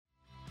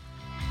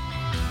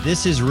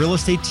This is Real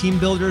Estate Team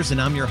Builders,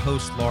 and I'm your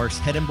host, Lars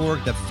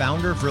Hedenborg, the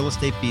founder of Real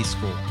Estate B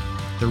School.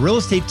 The real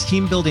estate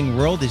team building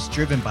world is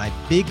driven by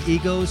big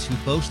egos who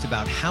boast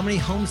about how many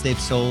homes they've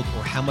sold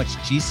or how much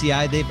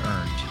GCI they've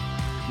earned.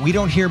 We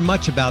don't hear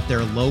much about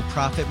their low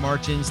profit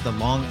margins, the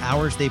long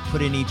hours they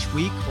put in each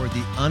week, or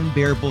the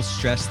unbearable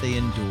stress they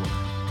endure.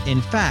 In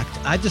fact,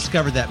 I've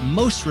discovered that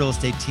most real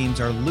estate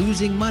teams are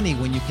losing money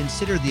when you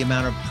consider the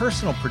amount of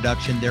personal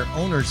production their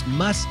owners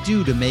must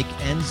do to make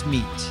ends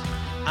meet.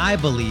 I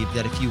believe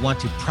that if you want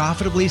to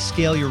profitably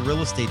scale your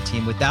real estate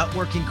team without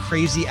working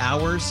crazy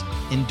hours,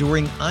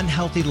 enduring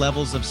unhealthy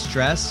levels of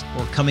stress,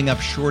 or coming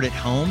up short at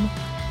home,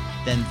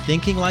 then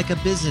thinking like a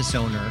business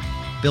owner,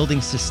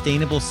 building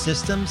sustainable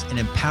systems, and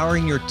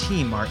empowering your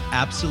team are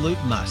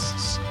absolute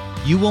musts.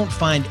 You won't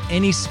find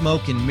any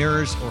smoke and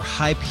mirrors or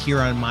hype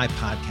here on my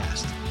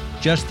podcast,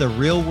 just the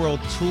real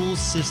world tools,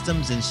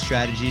 systems, and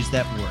strategies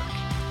that work.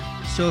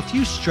 So if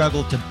you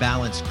struggle to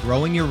balance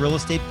growing your real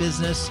estate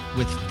business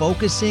with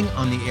focusing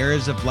on the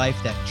areas of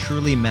life that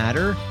truly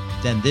matter,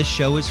 then this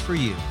show is for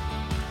you.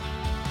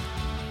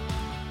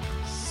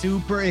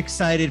 Super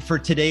excited for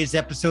today's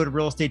episode of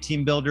Real Estate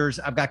Team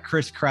Builders. I've got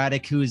Chris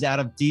Craddock, who is out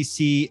of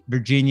DC,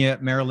 Virginia,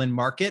 Maryland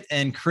market.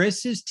 And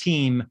Chris's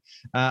team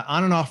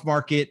on and off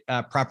market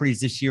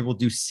properties this year will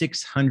do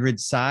 600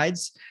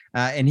 sides.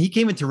 And he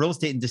came into real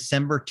estate in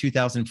December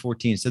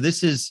 2014. So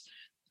this is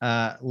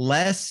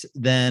less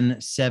than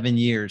 7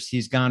 years.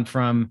 He's gone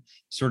from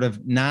sort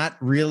of not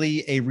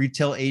really a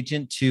retail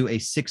agent to a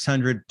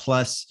 600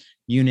 plus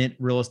unit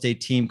real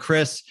estate team.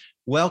 Chris,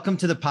 welcome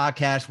to the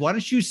podcast. Why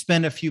don't you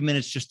spend a few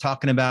minutes just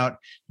talking about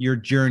your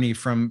journey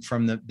from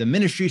the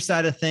ministry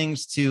side of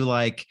things to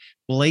like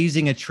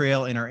blazing a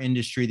trail in our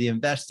industry, the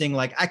investing.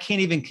 Like I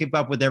can't even keep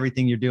up with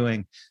everything you're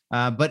doing,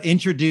 but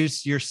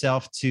introduce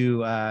yourself to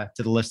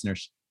the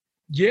listeners.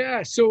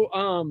 Yeah. So,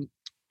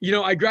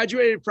 I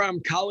graduated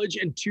from college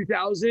in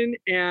 2000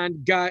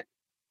 and got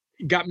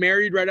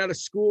married right out of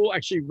school.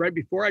 Actually, right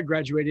before I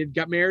graduated,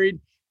 got married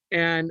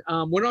and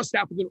went on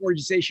staff with an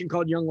organization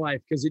called Young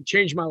Life because it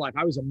changed my life.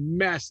 I was a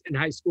mess in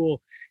high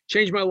school,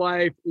 changed my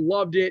life,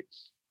 loved it.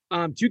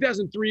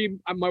 2003,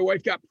 my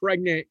wife got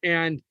pregnant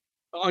and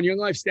on Young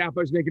Life staff, I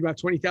was making about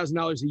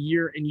 $20,000 a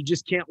year and you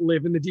just can't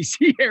live in the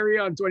DC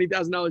area on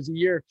 $20,000 a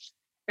year.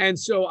 And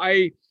so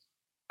I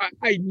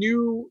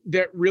knew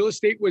that real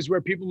estate was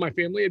where people in my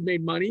family had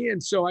made money.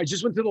 And so I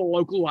just went to the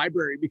local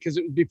library because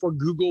it was before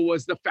Google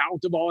was the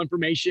fount of all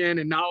information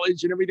and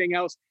knowledge and everything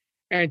else,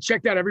 and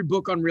checked out every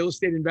book on real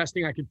estate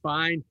investing I could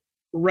find,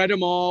 read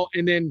them all.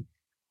 And then,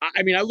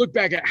 I look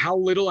back at how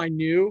little I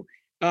knew,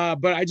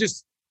 but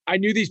I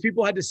knew these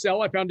people had to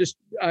sell. I found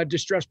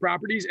distressed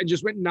properties and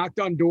just went and knocked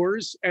on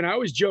doors. And I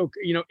always joke,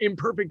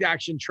 imperfect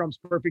action trumps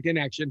perfect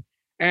inaction.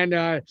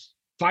 And,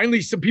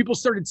 finally, some people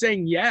started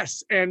saying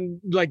yes. And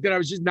like that, I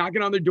was just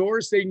knocking on their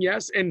doors saying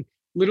yes. And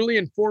literally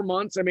in 4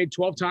 months, I made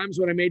 12 times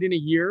what I made in a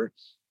year,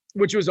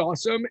 which was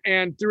awesome.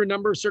 And through a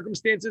number of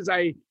circumstances,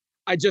 I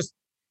just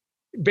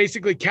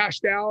basically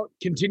cashed out,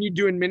 continued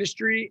doing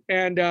ministry.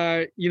 And,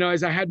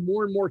 as I had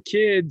more and more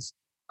kids,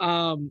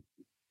 the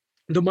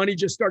money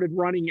just started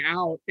running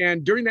out.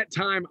 And during that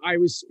time, I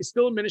was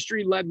still in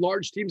ministry, led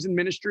large teams in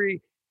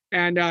ministry,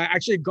 and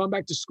actually had gone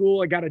back to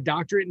school. I got a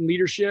doctorate in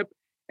leadership.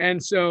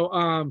 And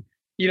so,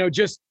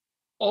 just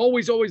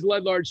always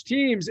led large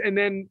teams. And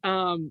then,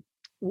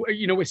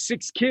 with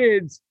 6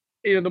 kids,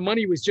 the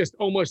money was just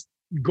almost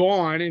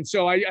gone. And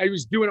so I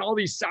was doing all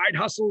these side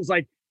hustles,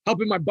 like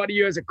helping my buddy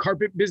who has a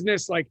carpet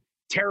business, like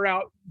tear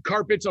out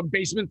carpets on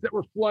basements that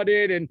were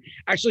flooded. And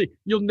actually,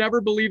 you'll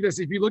never believe this.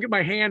 If you look at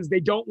my hands,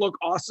 they don't look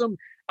awesome.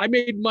 I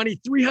made money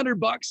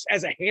 $300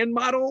 as a hand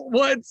model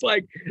once,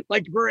 like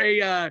for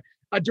a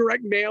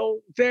direct mail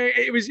thing.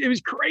 It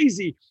was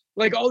crazy.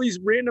 Like all these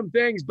random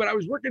things, but I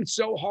was working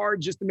so hard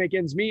just to make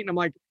ends meet. And I'm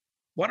like,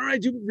 why don't I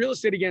do real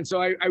estate again?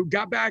 So I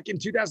got back in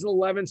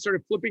 2011,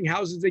 started flipping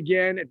houses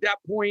again. At that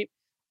point,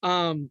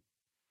 the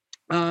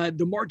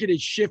market had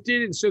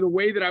shifted. And so the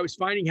way that I was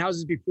finding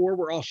houses before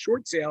were all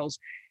short sales.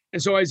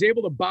 And so I was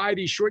able to buy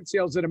these short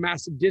sales at a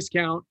massive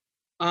discount.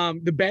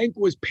 The bank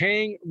was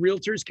paying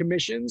realtors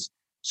commissions.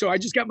 So I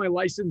just got my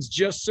license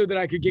just so that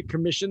I could get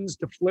commissions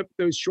to flip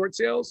those short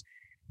sales.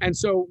 And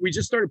so we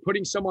just started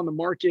putting some on the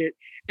market.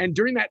 And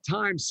during that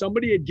time,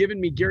 somebody had given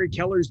me Gary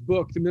Keller's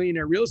book, The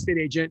Millionaire Real Estate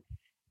Agent.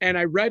 And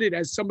I read it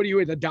as somebody who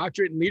had a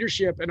doctorate in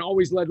leadership and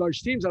always led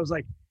large teams. I was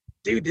like,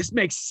 dude, this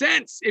makes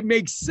sense. It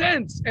makes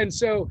sense. And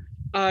so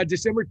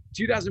December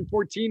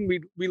 2014,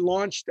 we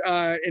launched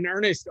in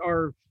earnest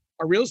our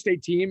real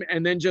estate team,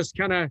 and then just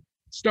kind of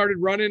started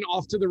running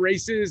off to the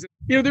races.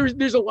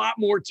 There's a lot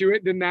more to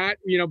it than that,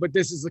 but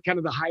this is the kind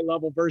of the high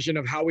level version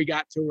of how we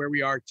got to where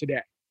we are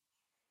today.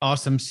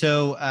 Awesome.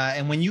 So,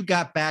 and when you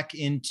got back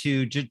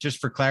into, just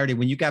for clarity,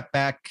 when you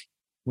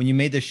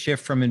made the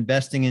shift from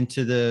investing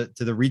into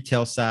the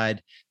retail side,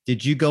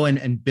 did you go in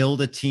and build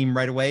a team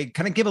right away?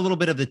 Kind of give a little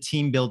bit of the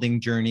team building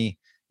journey,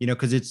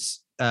 because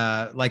it's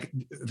like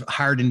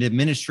hired an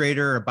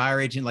administrator or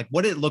buyer agent. Like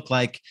what did it look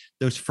like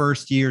those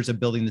first years of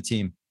building the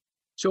team?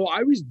 So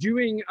I was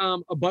doing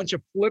a bunch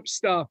of flip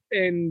stuff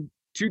in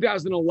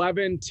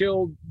 2011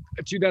 till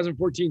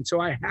 2014.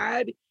 So I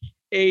had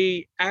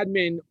a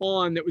admin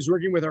on that was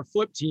working with our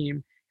flip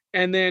team,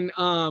 and then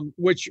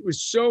which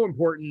was so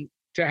important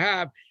to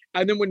have.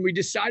 And then when we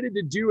decided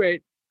to do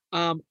it,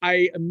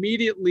 I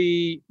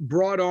immediately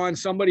brought on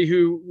somebody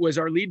who was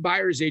our lead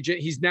buyer's agent.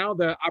 He's now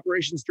the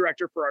operations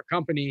director for our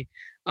company.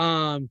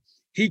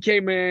 He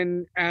came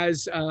in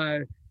as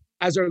our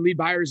lead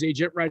buyer's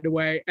agent right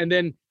away. And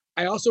then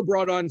I also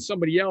brought on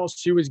somebody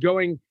else who was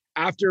going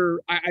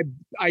after,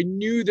 I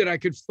knew that I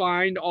could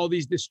find all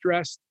these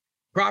distressed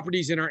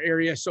properties in our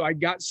area. So I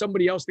got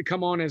somebody else to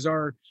come on as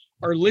our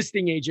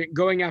listing agent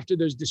going after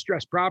those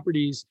distressed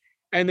properties.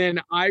 And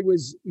then I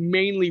was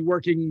mainly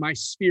working my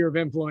sphere of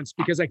influence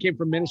because I came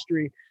from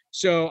ministry.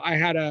 So I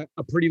had a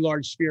pretty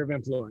large sphere of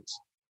influence.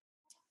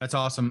 That's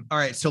awesome. All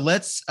right. So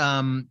let's,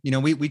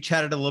 we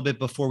chatted a little bit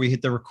before we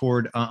hit the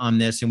record on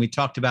this, and we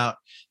talked about,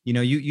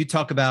 you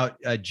talk about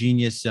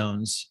genius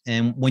zones.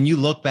 And when you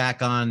look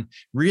back on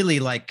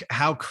really like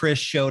how Chris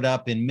showed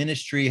up in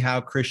ministry,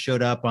 how Chris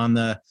showed up on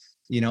the,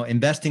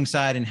 investing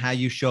side, and how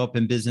you show up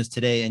in business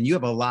today, and you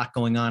have a lot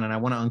going on, and I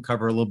want to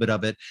uncover a little bit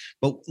of it,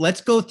 but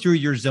let's go through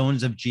your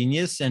zones of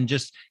genius and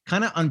just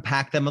kind of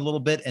unpack them a little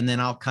bit. And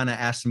then I'll kind of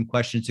ask some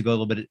questions to go a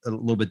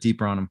little bit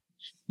deeper on them.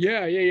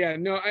 Yeah.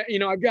 No,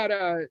 I've got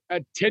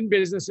 10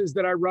 businesses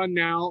that I run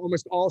now,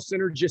 almost all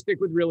synergistic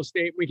with real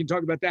estate. We can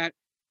talk about that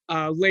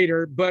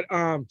later. But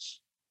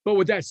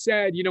with that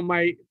said,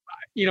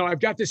 I've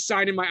got this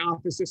sign in my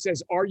office that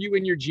says, "Are you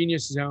in your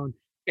genius zone?"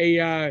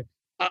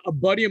 A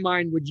buddy of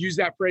mine would use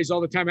that phrase all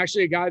the time.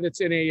 Actually, a guy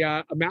that's in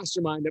a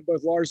mastermind that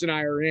both Lars and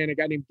I are in, a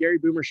guy named Gary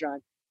Boomershine,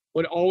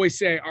 would always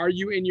say, "Are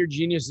you in your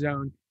genius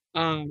zone?"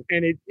 And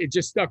it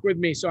just stuck with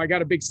me. So I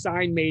got a big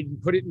sign made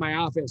and put it in my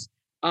office.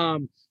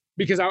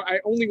 Because I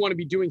only want to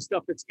be doing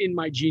stuff that's in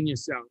my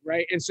genius zone,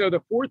 right? And so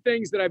the 4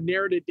 things that I've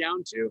narrowed it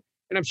down to,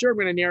 and I'm sure I'm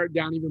going to narrow it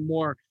down even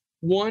more.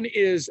 One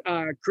is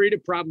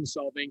creative problem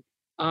solving.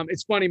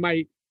 It's funny,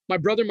 my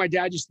brother and my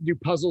dad used to do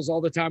puzzles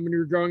all the time when we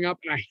were growing up,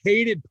 and I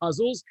hated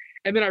puzzles.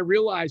 And then I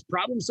realized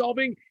problem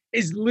solving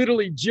is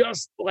literally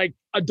just like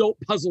adult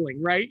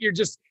puzzling, right? You're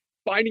just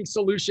finding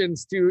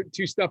solutions to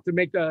stuff to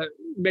make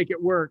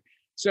it work.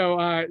 So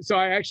I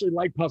actually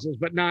like puzzles,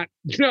 but not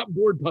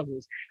board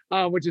puzzles,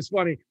 which is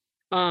funny.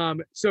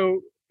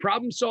 So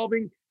problem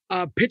solving,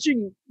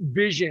 pitching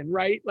vision,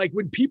 right? Like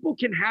when people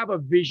can have a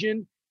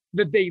vision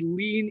that they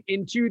lean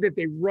into, that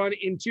they run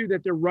into,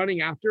 that they're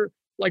running after,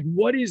 like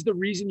what is the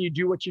reason you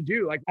do what you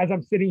do? Like as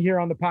I'm sitting here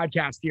on the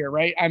podcast here,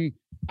 right? I'm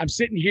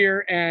sitting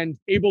here and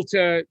able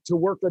to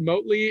work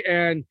remotely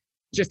and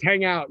just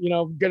hang out,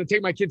 going to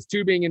take my kids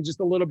tubing in just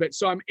a little bit.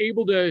 So I'm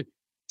able to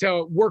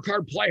work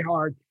hard, play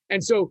hard.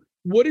 And so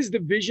what is the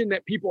vision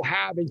that people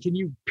have? And can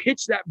you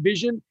pitch that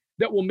vision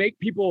that will make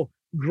people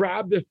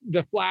grab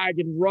the flag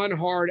and run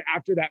hard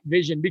after that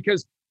vision?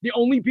 Because the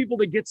only people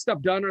that get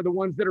stuff done are the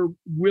ones that are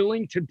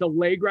willing to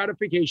delay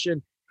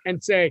gratification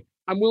and say,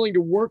 I'm willing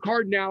to work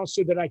hard now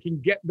so that I can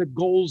get the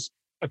goals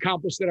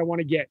accomplished that I want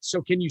to get.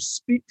 So can you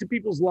speak to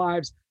people's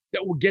lives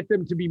that will get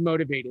them to be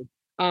motivated?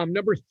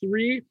 Number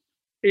 3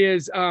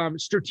 is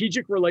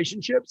strategic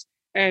relationships.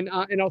 And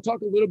I'll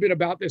talk a little bit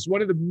about this.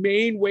 One of the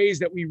main ways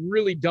that we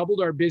really doubled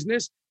our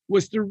business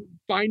was through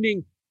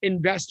finding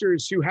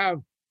investors who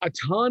have a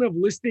ton of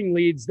listing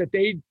leads that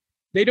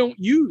they don't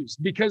use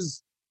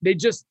because they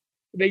just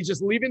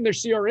leave it in their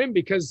CRM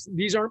because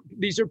these are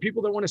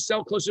people that want to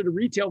sell closer to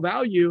retail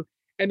value,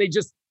 and they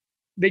just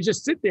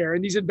sit there,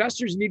 and these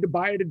investors need to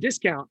buy at a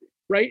discount,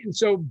 right? And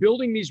so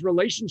building these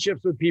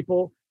relationships with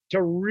people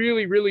to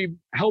really, really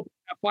help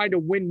find a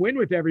win-win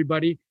with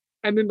everybody.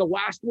 And then the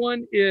last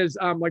one is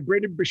like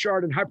Brendon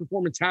Burchard and High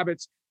Performance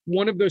Habits.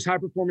 One of those high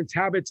performance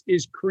habits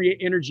is create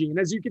energy. And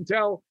as you can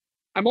tell,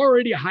 I'm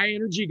already a high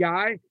energy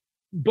guy,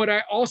 but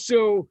I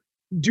also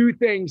do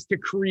things to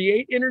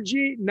create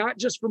energy, not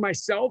just for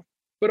myself,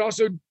 but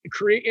also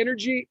create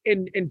energy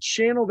and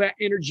channel that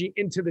energy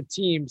into the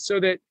team so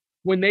that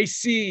when they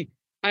see,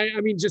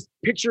 I mean, just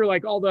picture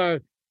like all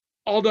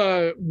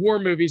the war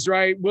movies,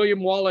 right?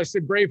 William Wallace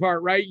and Braveheart,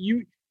 right?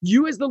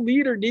 You as the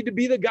leader need to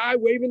be the guy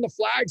waving the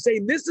flag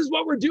saying, this is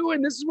what we're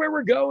doing. This is where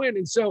we're going.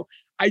 And so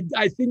I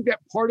think that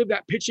part of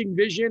that pitching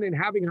vision and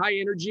having high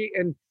energy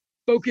and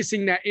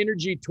focusing that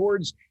energy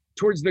towards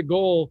the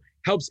goal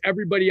helps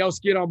everybody else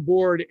get on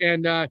board.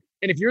 And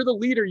if you're the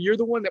leader, you're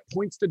the one that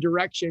points the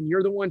direction.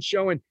 You're the one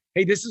showing,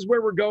 hey, this is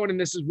where we're going and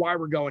this is why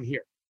we're going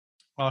here.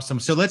 Awesome.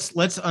 So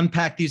let's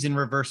unpack these in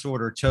reverse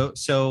order.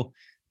 So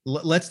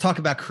let's talk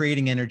about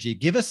creating energy.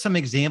 Give us some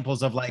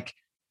examples of like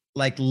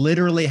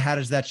literally how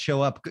does that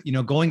show up,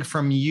 going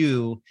from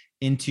you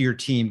into your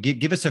team.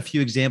 Give us a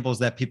few examples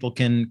that people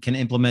can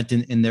implement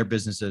in their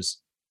businesses.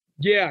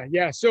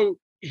 Yeah. So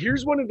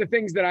here's one of the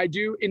things that I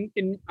do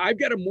I've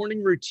got a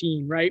morning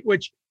routine, right?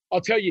 Which I'll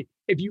tell you,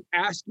 if you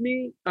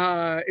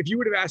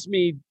would have asked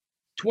me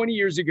 20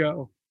 years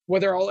ago,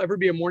 whether I'll ever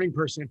be a morning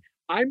person,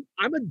 I'm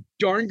a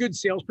darn good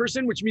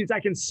salesperson, which means I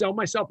can sell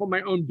myself on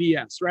my own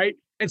BS, right?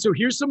 And so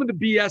here's some of the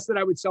BS that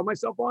I would sell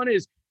myself on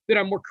is that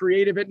I'm more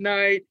creative at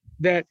night,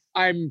 that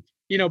I'm,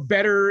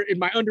 better in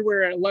my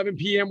underwear at 11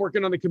 p.m.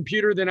 working on the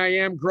computer than I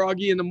am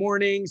groggy in the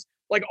mornings.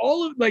 Like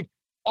all of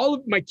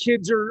my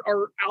kids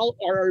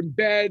are in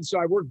bed, so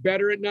I work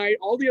better at night,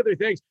 all the other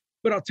things.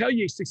 But I'll tell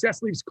you,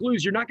 success leaves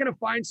clues. You're not going to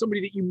find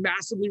somebody that you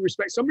massively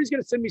respect. Somebody's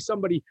going to send me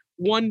somebody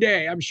one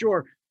day, I'm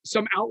sure,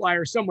 some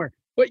outlier somewhere.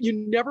 But you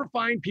never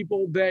find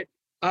people that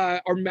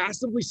are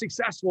massively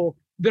successful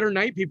that are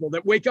night people,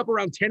 that wake up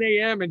around 10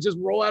 a.m. and just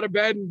roll out of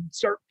bed and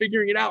start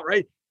figuring it out,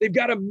 right? They've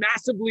got a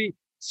massively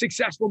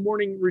successful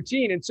morning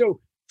routine. And so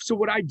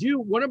what I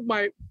do,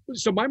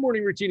 my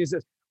morning routine is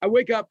this. I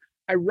wake up,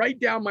 I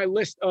write down my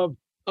list of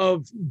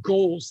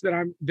goals that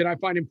I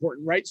find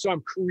important, right? So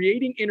I'm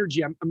creating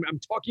energy. I'm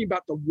talking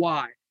about the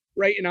why,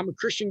 right? And I'm a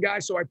Christian guy,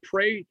 so I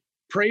pray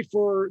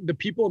for the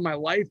people in my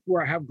life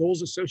where I have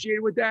goals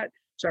associated with that.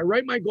 So I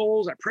write my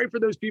goals, I pray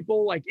for those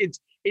people. Like it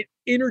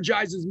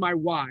energizes my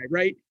why,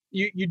 right?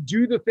 You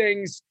do the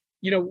things,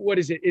 what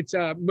is it? It's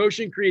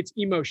motion creates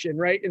emotion,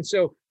 right? And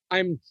so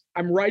I'm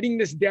writing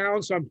this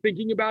down, so I'm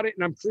thinking about it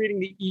and I'm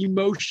creating the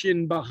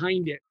emotion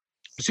behind it.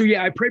 So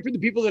yeah, I pray for the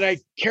people that I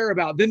care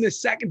about. Then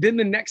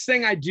the next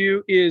thing I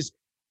do is,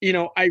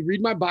 I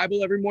read my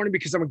Bible every morning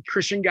because I'm a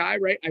Christian guy,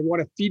 right? I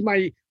want to feed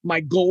my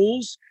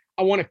goals.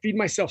 I want to feed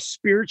myself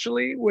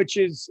spiritually, which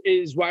is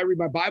why I read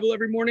my Bible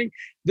every morning.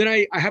 Then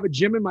I have a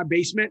gym in my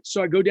basement.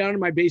 So I go down in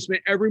my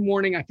basement every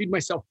morning. I feed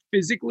myself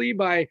physically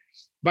by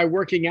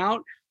working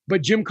out.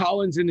 But Jim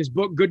Collins in his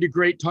book, Good to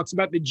Great, talks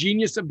about the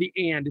genius of the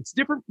and. It's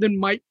different than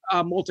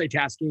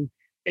multitasking.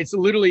 It's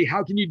literally,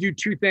 how can you do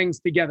two things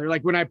together?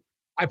 Like when I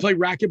play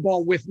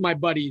racquetball with my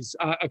buddies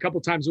a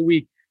couple times a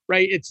week,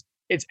 right?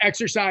 It's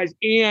exercise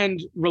and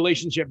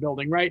relationship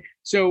building, right?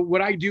 So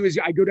what I do is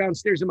I go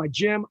downstairs in my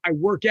gym, I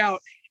work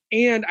out,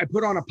 and I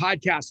put on a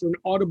podcast or an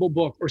Audible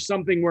book or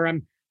something where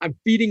I'm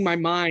feeding my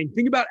mind.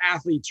 Think about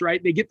athletes,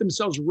 right? They get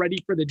themselves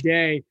ready for the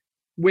day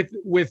with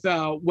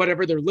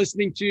whatever they're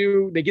listening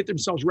to. They get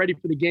themselves ready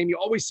for the game. You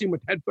always see them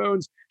with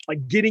headphones,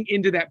 like getting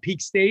into that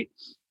peak state.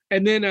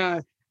 And then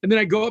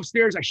I go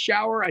upstairs, I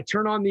shower, I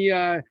turn on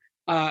a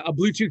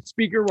Bluetooth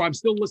speaker while I'm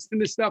still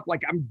listening to stuff.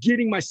 Like I'm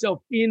getting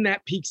myself in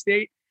that peak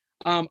state.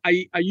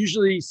 I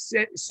usually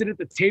sit at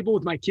the table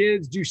with my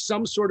kids, do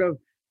some sort of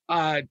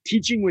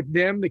teaching with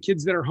them, the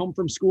kids that are home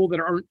from school that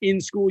aren't in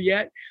school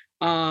yet.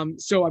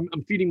 So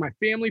I'm feeding my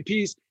family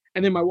piece.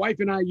 And then my wife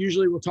and I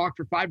usually will talk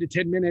for 5 to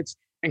 10 minutes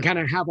and kind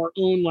of have our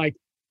own like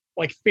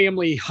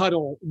family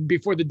huddle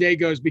before the day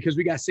goes, because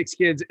we got 6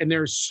 kids and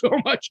there's so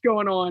much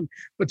going on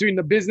between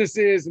the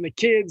businesses and the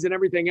kids and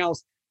everything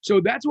else. So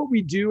that's what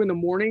we do in the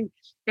morning.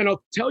 And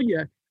I'll tell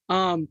you,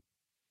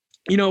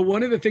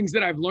 one of the things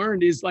that I've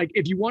learned is, like,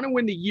 if you want to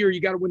win the year,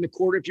 you got to win the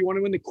quarter. If you want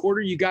to win the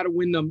quarter, you got to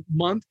win the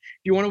month.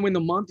 If you want to win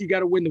the month, you got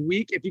to win the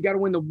week. If you got to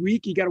win the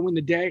week, you got to win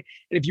the day.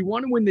 And if you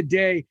want to win the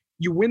day,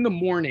 you win the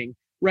morning,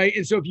 right?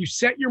 And so if you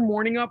set your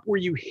morning up where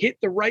you hit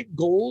the right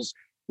goals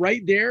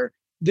right there,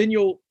 then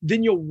you'll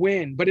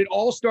win. But it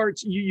all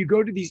starts, you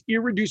go to these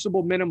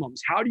irreducible minimums.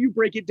 How do you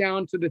break it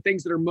down to the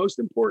things that are most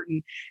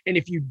important? And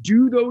if you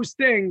do those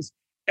things,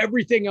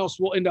 everything else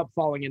will end up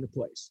falling into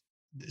place.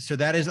 So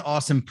that is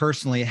awesome.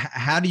 Personally,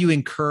 how do you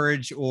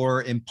encourage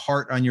or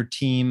impart on your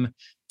team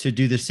to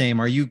do the same?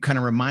 Are you kind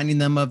of reminding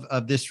them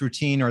of this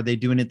routine? Or are they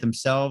doing it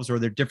themselves? Or are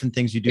there different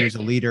things you do as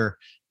a leader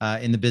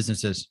in the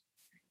businesses?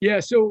 Yeah.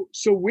 So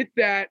with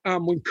that,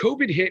 when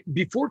COVID hit,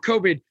 before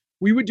COVID,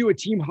 we would do a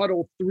team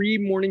huddle 3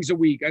 mornings a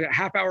week, a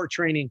half-hour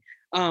training.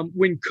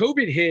 When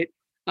COVID hit,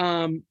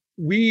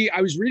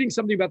 I was reading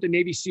something about the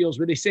Navy SEALs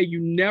where they say you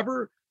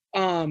never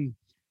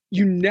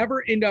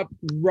end up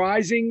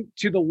rising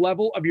to the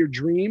level of your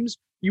dreams.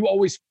 You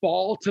always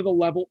fall to the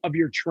level of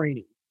your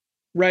training,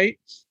 right?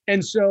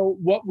 And so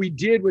what we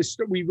did was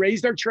we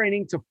raised our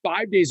training to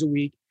 5 days a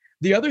week.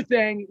 The other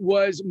thing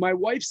was, my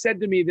wife said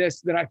to me this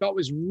that I thought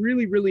was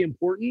really, really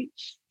important.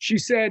 She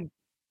said,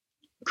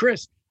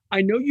 Chris,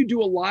 I know you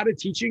do a lot of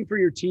teaching for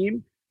your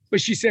team,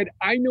 but she said,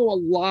 I know a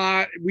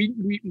lot.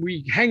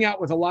 We hang out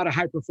with a lot of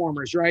high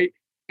performers, right?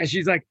 And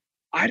she's like,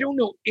 I don't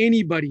know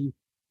anybody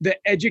that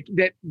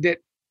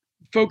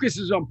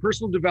focuses on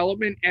personal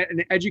development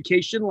and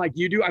education like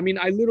you do. I mean,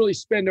 I literally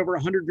spend over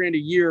 $100,000 a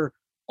year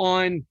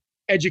on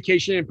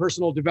education and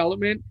personal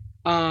development.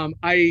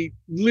 I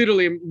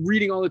literally am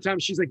reading all the time.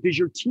 She's like, does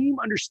your team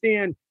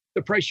understand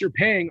the price you're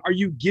paying? Are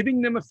you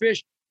giving them a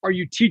fish? Are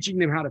you teaching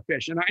them how to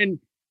fish? And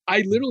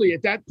I literally,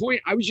 at that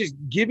point, I was just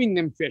giving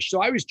them fish.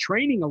 So I was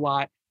training a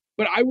lot,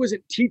 but I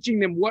wasn't teaching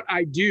them what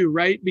I do,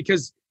 right?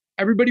 Because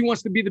everybody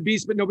wants to be the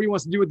beast, but nobody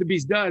wants to do what the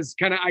beast does,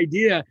 kind of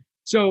idea.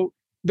 So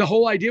the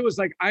whole idea was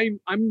like, I'm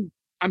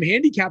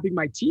handicapping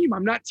my team.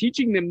 I'm not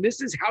teaching them,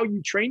 this is how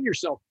you train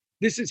yourself.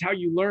 This is how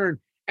you learn.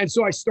 And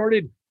so I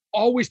started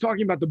always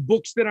talking about the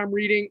books that I'm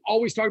reading,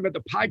 always talking about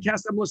the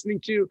podcast I'm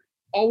listening to,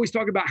 always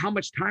talking about how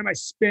much time I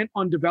spent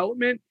on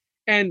development.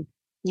 And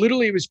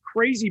literally it was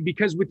crazy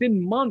because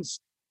within months,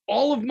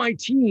 all of my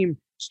team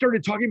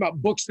started talking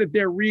about books that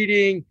they're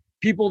reading,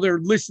 people they're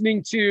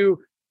listening to,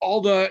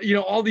 all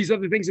these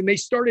other things. And they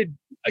started,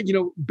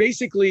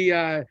 basically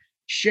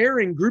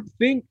sharing group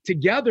think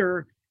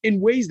together in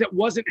ways that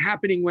wasn't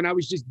happening when I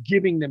was just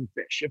giving them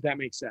fish, if that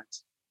makes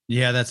sense.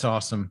 Yeah, that's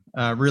awesome.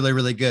 Really,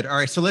 really good. All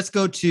right, so let's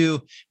go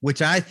to,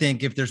 which I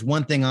think if there's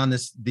one thing on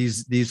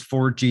these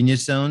 4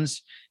 genius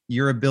zones,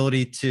 your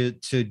ability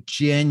to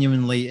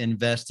genuinely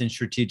invest in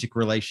strategic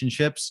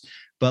relationships.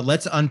 But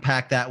let's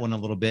unpack that one a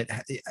little bit.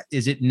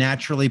 Is it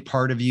naturally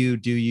part of you?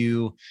 Do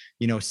you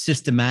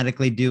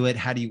systematically do it?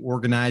 How do you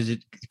organize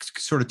it?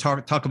 Sort of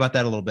talk about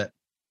that a little bit.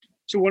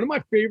 So one of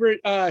my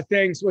favorite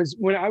things was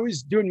when I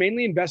was doing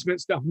mainly investment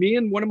stuff, me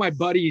and one of my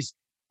buddies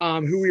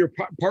who we were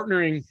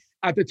partnering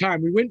at the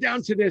time, we went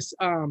down to this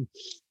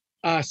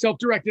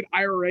self-directed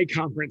IRA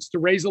conference to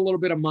raise a little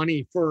bit of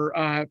money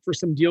for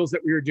some deals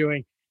that we were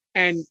doing.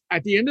 And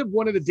at the end of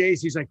one of the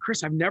days, he's like,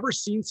 Chris, I've never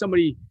seen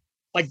somebody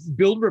like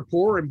build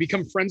rapport and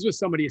become friends with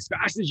somebody as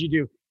fast as you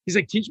do. He's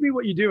like, teach me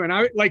what you do. And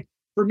I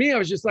for me, I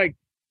was just like,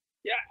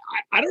 yeah,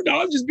 I don't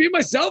know. I'm just being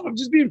myself. I'm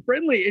just being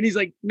friendly. And he's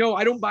like, no,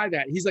 I don't buy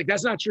that. He's like,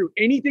 that's not true.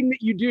 Anything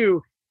that you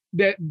do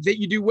that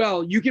you do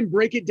well, you can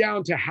break it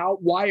down to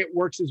why it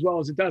works as well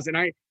as it does. And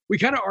we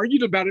kind of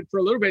argued about it for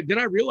a little bit. Then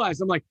I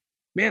realized, I'm like,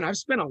 man, I've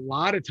spent a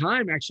lot of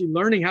time actually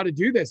learning how to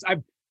do this.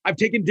 I've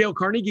taken Dale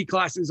Carnegie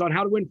classes on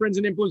how to win friends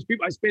and influence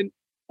people. I spent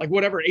like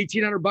whatever,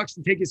 $1,800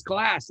 to take his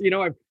class.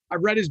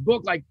 I've read his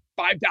book like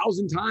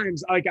 5,000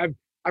 times. Like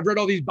I've read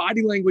all these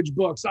body language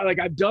books.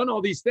 I've done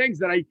all these things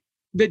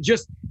that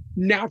just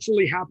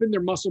naturally happen.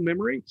 They're muscle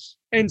memory.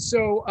 And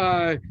so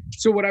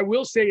what I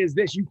will say is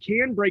this: you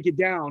can break it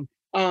down.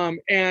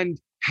 And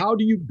how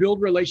do you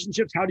build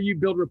relationships? How do you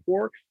build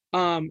rapport?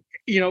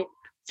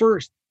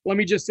 First, let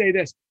me just say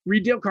this: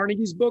 read Dale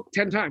Carnegie's book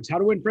 10 times, How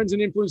to Win Friends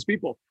and Influence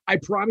People. I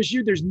promise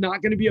you, there's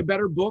not going to be a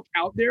better book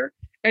out there.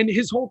 And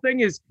his whole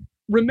thing is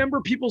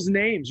remember people's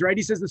names, right?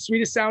 He says the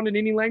sweetest sound in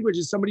any language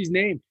is somebody's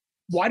name.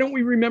 Why don't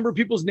we remember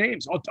people's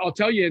names? I'll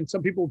tell you, and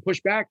some people will push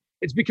back.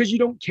 It's because you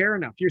don't care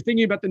enough. You're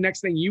thinking about the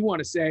next thing you want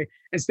to say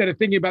instead of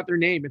thinking about their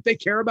name. If they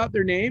care about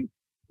their name,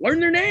 learn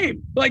their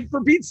name. Like,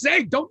 for Pete's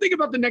sake, don't think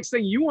about the next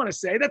thing you want to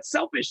say. That's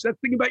selfish. That's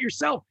thinking about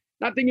yourself,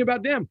 not thinking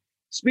about them.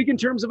 Speak in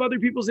terms of other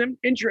people's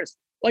interests.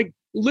 Like,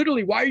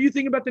 literally, why are you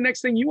thinking about the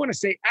next thing you want to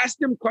say? Ask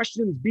them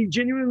questions. Be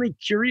genuinely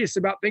curious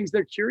about things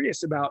they're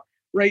curious about,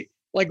 right?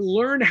 Like,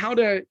 learn how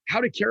to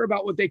care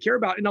about what they care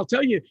about. And I'll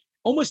tell you,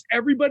 almost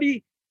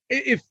everybody,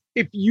 if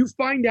you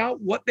find out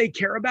what they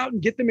care about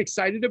and get them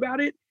excited about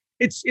it,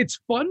 it's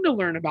fun to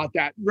learn about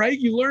that, right?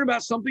 You learn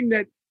about something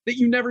that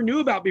you never knew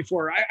about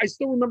before. I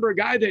still remember a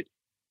guy that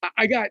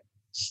I got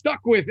stuck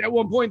with at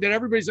one point that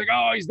everybody's like,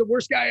 oh, he's the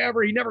worst guy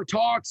ever. He never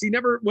talks. He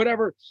never,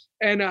 whatever.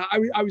 And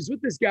I was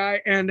with this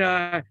guy, and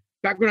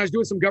back when I was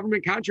doing some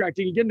government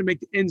contracting again to make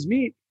the ends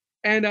meet.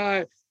 And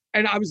I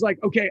was like,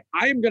 okay,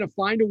 I am going to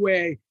find a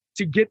way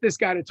to get this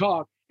guy to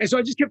talk. And so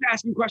I just kept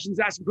asking questions.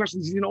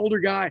 He's an older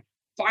guy.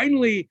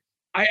 Finally,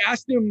 I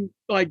asked him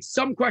like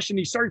some question.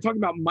 He started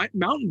talking about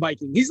mountain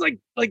biking. He's like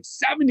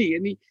 70.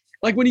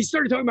 And when he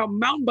started talking about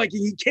mountain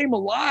biking, he came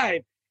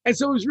alive. And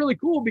so it was really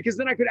cool because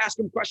then I could ask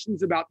him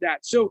questions about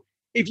that. So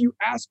if you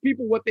ask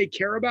people what they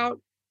care about,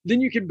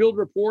 then you can build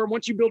rapport. And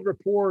once you build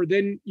rapport,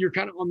 then you're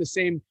kind of on the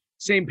same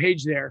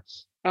page there.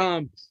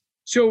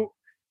 So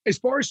as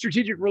far as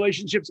strategic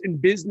relationships in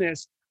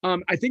business,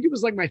 I think it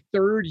was like my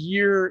 3rd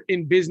year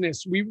in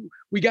business.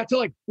 We got to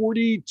like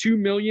 42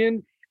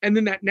 million. And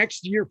then that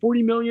next year,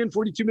 40 million,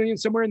 42 million,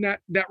 somewhere in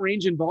that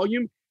range in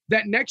volume.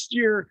 That next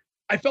year,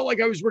 I felt like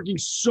I was working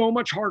so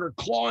much harder,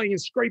 clawing and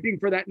scraping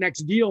for that next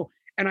deal.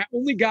 And I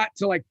only got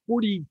to like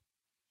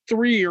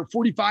 43 or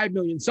 45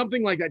 million,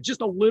 something like that, just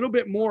a little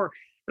bit more.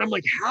 And I'm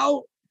like, how?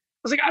 I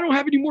was like, I don't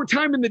have any more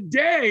time in the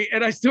day.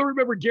 And I still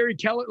remember Gary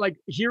Keller, like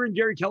hearing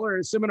Gary Keller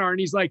at a seminar. And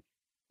he's like,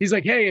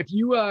 hey, if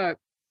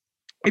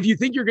you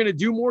think you're going to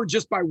do more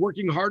just by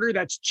working harder,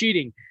 that's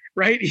cheating,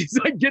 right? He's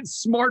like, get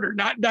smarter,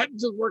 not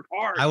just work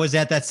hard. I was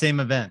at that same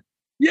event.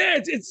 Yeah,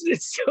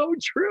 it's so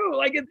true.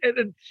 Like,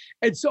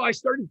 and so I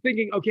started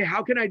thinking, okay,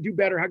 how can I do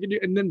better?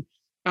 And then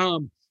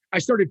I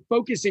started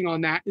focusing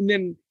on that. And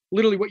then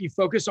literally what you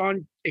focus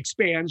on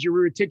expands your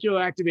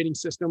reticular activating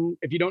system.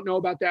 If you don't know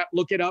about that,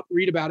 look it up,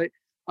 read about it.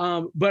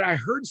 But I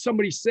heard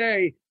somebody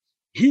say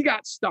he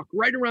got stuck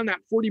right around that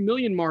 40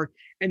 million mark.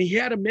 And he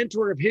had a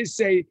mentor of his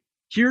say,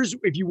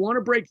 if you want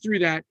to break through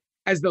that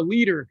as the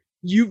leader,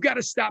 you've got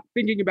to stop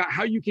thinking about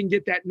how you can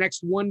get that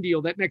next 1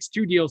 deal, that next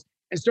 2 deals,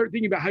 and start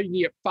thinking about how you can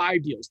get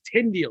 5 deals,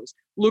 10 deals.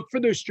 Look for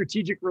those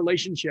strategic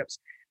relationships.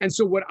 And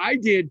so what I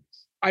did,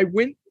 I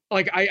went,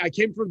 I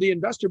came from the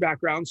investor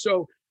background.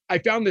 So I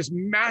found this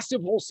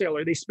massive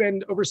wholesaler. They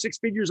spend over 6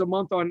 figures a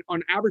month on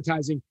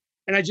advertising.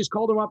 And I just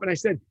called them up and I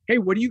said, hey,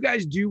 what do you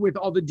guys do with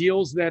all the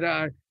deals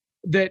that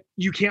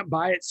you can't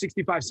buy at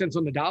 65 cents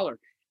on the dollar?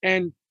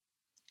 And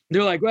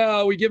they're like,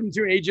 well, we give them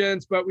to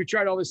agents, but we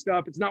tried all this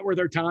stuff. It's not worth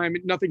our time.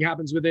 Nothing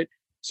happens with it.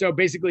 So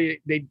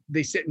basically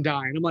they sit and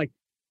die. And I'm like,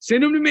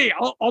 send them to me.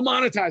 I'll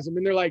monetize them.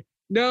 And they're like,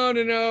 no.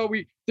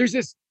 There's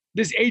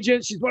this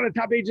agent. She's one of the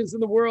top agents in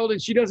the world.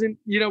 And she doesn't,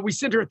 we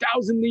sent her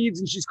 1,000 leads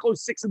and she's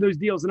closed 6 of those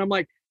deals. And I'm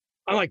like,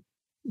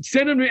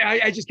 send them to me.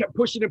 I just kept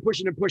pushing and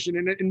pushing and pushing.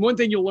 And one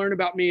thing you'll learn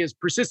about me is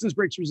persistence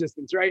breaks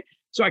resistance, right?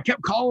 So I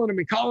kept calling them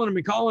and calling them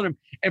and calling them.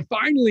 And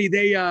finally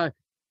they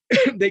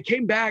they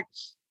came back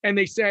and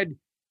they said,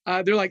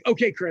 they're like,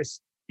 okay, Chris,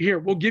 here,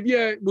 we'll give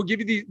you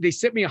these. They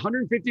sent me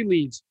 150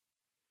 leads.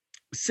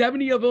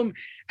 70 of them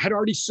had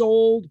already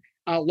sold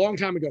a long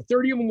time ago.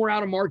 30 of them were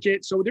out of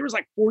market. So there was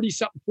like 40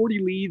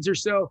 leads or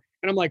so.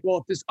 And I'm like, well,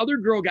 if this other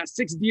girl got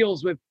 6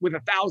 deals with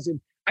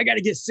 1,000, I got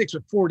to get 6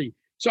 with 40.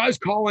 So I was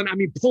calling,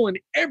 pulling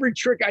every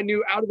trick I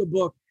knew out of the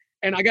book,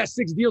 and I got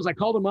 6 deals. I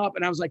called them up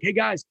and I was like, hey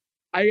guys,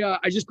 I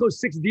just closed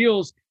 6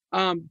 deals.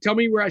 Tell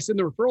me where I send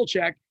the referral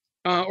check,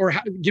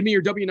 give me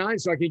your W-9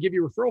 so I can give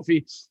you a referral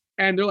fee.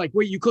 And they're like,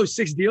 wait, you closed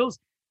 6 deals?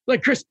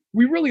 Like, Chris,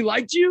 we really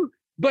liked you,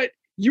 but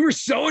you were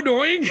so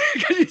annoying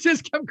because you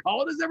just kept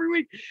calling us every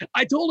week.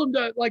 I told them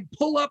to like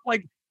pull up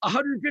like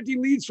 150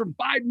 leads from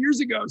 5 years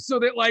ago so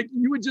that like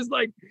you would just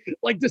like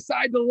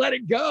decide to let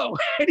it go.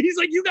 And he's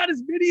like, you got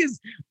as many as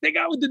they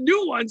got with the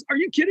new ones. Are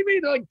you kidding me?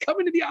 They're like, come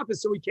into the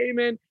office. So we came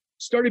in,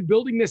 started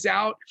building this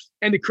out.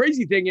 And the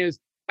crazy thing is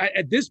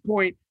at this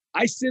point,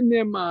 I send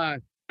them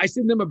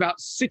about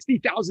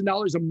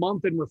 $60,000 a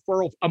month in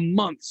referral a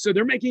month. So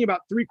they're making about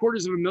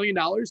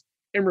 $750,000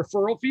 in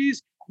referral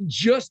fees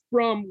just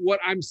from what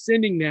I'm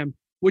sending them,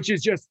 which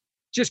is just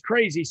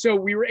crazy. So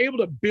we were able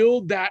to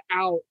build that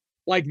out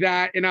like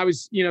that. And I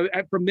was,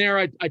 from there,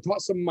 I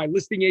taught some of my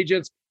listing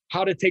agents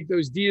how to take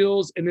those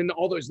deals. And then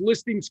all those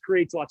listings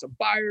creates lots of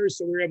buyers.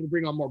 So we were able to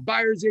bring on more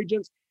buyers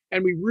agents.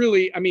 And we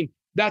really,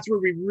 that's where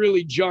we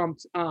really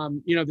jumped.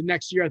 The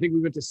next year, I think we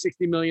went to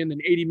 60 million, then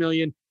 80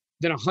 million,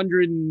 then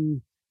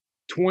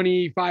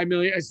 125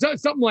 million,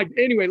 something like,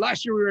 anyway,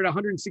 last year we were at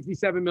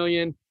 167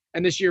 million.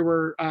 And this year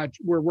we're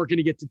working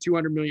to get to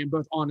 200 million,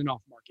 both on and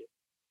off market.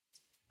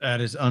 That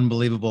is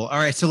unbelievable. All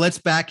right. So let's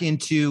back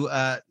into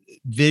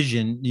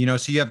vision.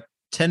 So you have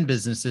 10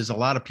 businesses, a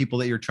lot of people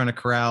that you're trying to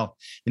corral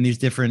in these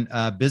different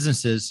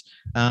businesses.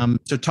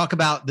 So talk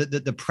about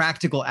the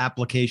practical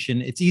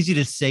application. It's easy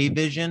to say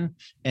vision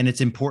and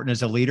it's important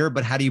as a leader,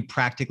 but how do you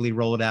practically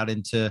roll it out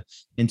into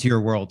your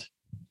world?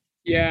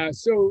 Yeah.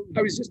 So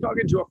I was just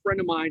talking to a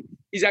friend of mine.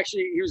 He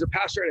was a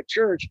pastor at a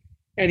church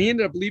and he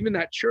ended up leaving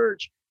that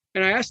church.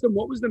 And I asked him,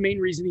 what was the main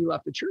reason he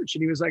left the church?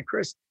 And he was like,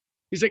 Chris,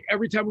 he's like,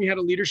 every time we had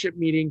a leadership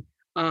meeting,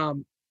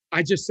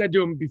 I just said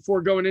to him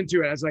before going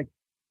into it, I was like,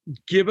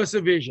 give us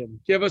a vision.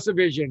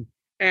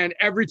 And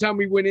every time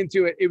we went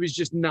into it, it was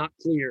just not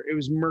clear. It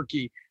was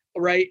murky,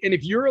 right? And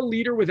if you're a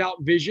leader without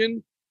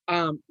vision,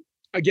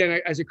 again,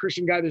 as a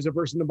Christian guy, there's a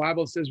verse in the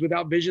Bible that says,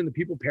 without vision, the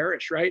people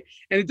perish, right?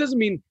 And it doesn't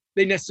mean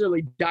they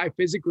necessarily die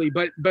physically,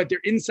 but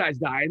their insides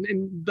die.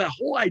 And the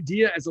whole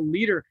idea as a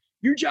leader,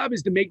 your job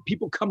is to make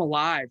people come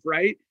alive,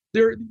 right?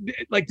 They're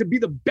like to be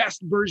the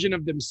best version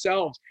of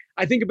themselves.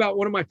 I think about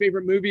one of my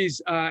favorite movies,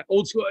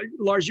 old school.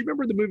 Lars, you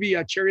remember the movie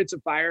Chariots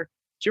of Fire?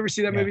 Did you ever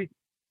see that movie?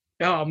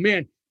 Oh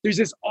man, there's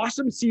this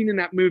awesome scene in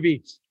that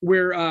movie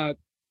where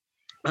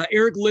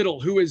Eric Liddell,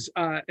 who is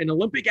an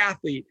Olympic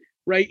athlete,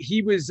 right?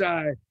 He was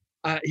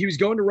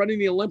going to run in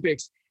the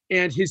Olympics,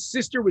 and his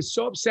sister was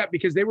so upset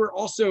because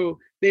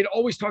they'd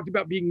always talked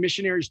about being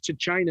missionaries to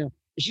China. And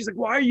she's like,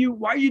 why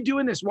are you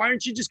doing this? Why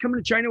aren't you just coming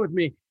to China with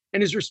me?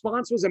 And his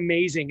response was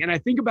amazing. And I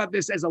think about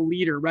this as a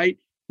leader, right?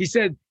 He's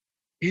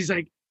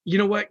like, you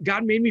know what?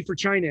 God made me for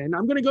China and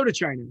I'm going to go to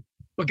China,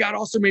 but God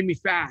also made me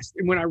fast.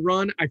 And when I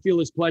run, I feel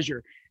his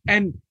pleasure.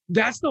 And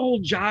that's the whole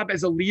job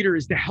as a leader,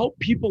 is to help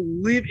people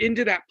live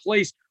into that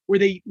place where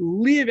they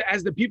live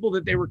as the people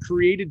that they were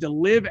created to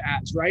live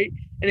as, right?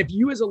 And if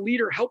you as a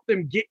leader help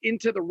them get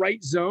into the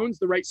right zones,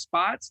 the right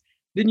spots,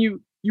 then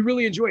you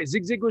really enjoy it.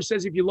 Zig Ziglar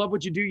says, if you love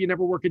what you do, you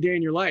never work a day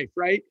in your life,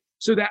 right?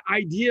 So that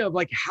idea of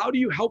like, how do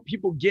you help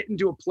people get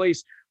into a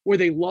place where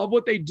they love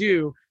what they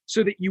do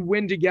so that you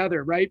win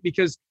together, right?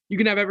 Because you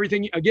can have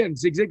everything, again,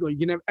 Zig Ziglar, you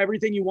can have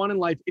everything you want in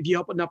life if you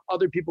help enough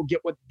other people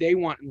get what they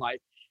want in life.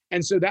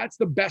 And so that's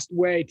the best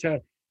way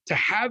to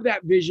have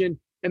that vision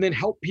and then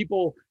help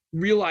people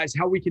realize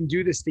how we can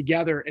do this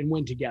together and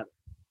win together.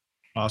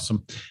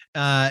 Awesome.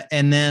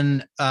 And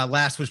then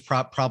last was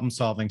problem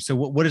solving. So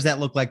what does that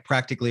look like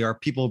practically? Are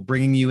people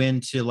bringing you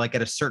into like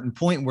at a certain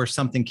point where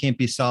something can't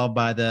be solved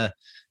by the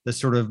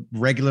sort of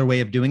regular way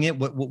of doing it?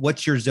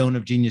 What's your zone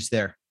of genius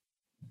there?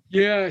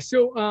 Yeah.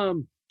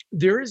 So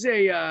there's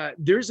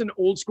an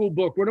old school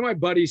book. One of my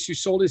buddies who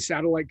sold his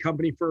satellite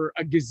company for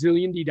 $1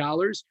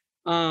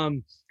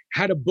 gazillion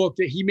had a book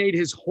that he made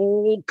his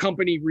whole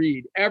company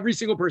read, every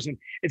single person.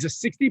 It's a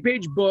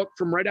 60-page book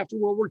from right after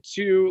World War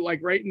II, like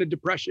right in the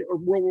Depression or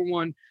World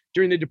War I,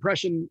 during the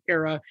Depression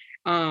era.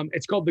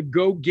 It's called The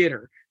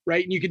Go-Getter,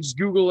 right? And you can just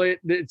Google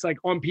it. It's like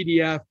on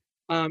PDF.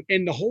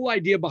 And the whole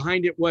idea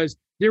behind it was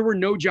there were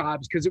no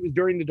jobs because it was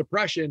during the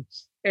Depression.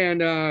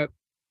 And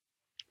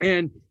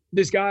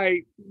this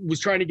guy was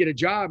trying to get a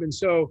job. And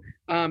so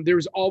there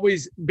was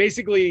always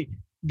basically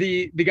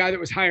the guy that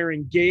was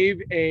hiring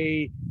gave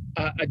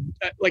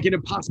like an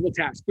impossible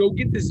task. Go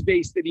get this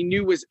vase that he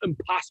knew was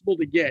impossible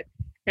to get.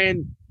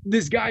 And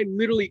this guy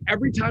literally,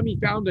 every time he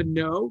found a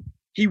no,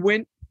 he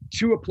went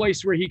to a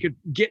place where he could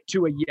get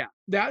to a yeah.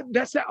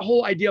 That's that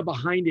whole idea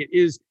behind it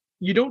is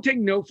you don't take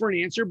no for an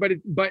answer,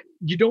 but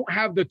you don't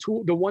have the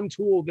tool, the one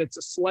tool that's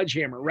a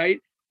sledgehammer, right?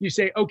 You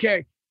say,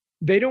 okay,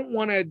 they don't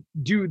want to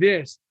do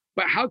this,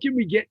 but how can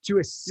we get to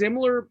a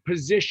similar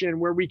position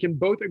where we can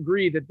both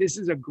agree that this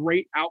is a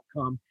great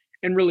outcome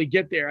and really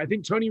get there? I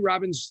think Tony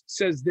Robbins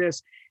says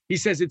this. He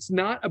says it's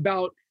not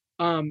about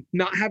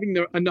not having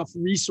enough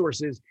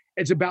resources.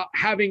 It's about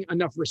having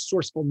enough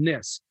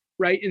resourcefulness,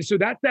 right? And so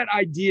that's that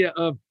idea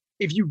of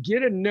if you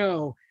get a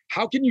no,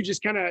 how can you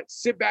just kind of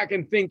sit back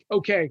and think,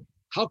 okay,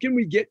 how can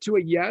we get to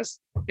a yes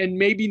and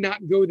maybe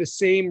not go the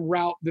same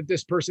route that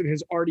this person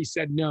has already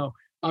said no?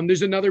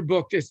 There's another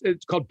book,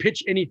 it's called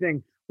Pitch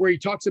Anything, where he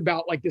talks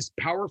about like this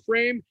power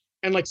frame,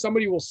 and like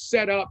somebody will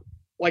set up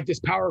like this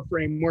power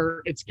frame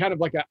where it's kind of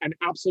like an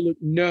absolute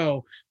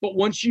no. But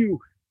once you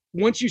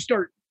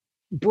start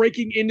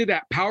breaking into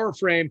that power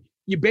frame,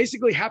 you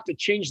basically have to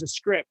change the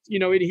script. You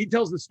know, he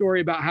tells the story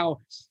about how,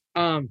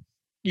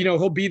 you know,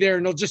 he'll be there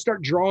and they'll just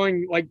start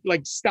drawing,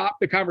 like stop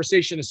the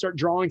conversation and start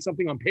drawing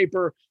something on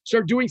paper,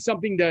 start doing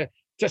something to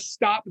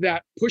stop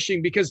that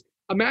pushing. Because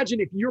imagine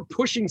if you're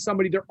pushing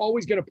somebody, they're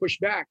always going to push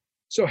back.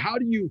 So how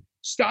do you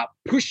stop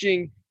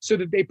pushing so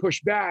that they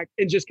push back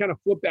and just kind of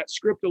flip that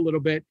script a little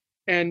bit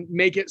and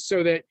make it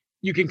so that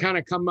you can kind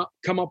of come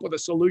up with a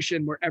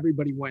solution where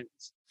everybody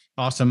wins?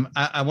 Awesome.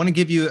 I want to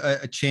give you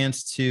a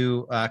chance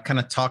to kind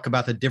of talk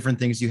about the different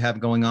things you have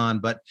going on,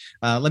 but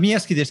let me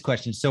ask you this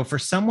question. So for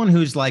someone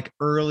who's like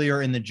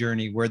earlier in the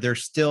journey where they're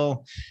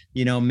still,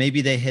 you know,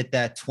 maybe they hit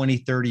that 20,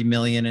 30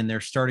 million and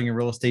they're starting a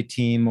real estate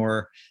team,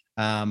 or,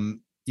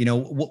 you know,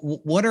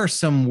 what are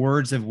some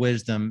words of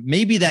wisdom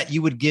maybe that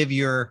you would give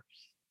your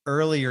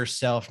earlier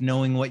self,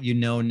 knowing what you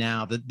know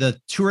now, the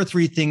 2 or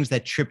 3 things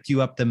that tripped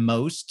you up the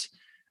most?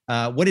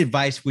 What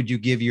advice would you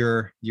give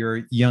your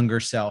younger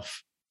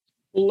self?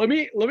 Well, let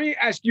me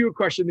ask you a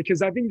question,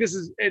 because I think this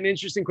is an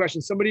interesting question.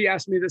 Somebody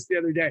asked me this the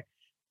other day.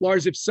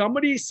 Lars, if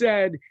somebody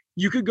said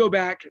you could go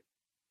back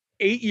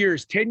 8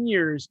 years, 10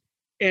 years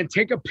and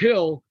take a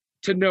pill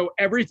to know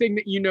everything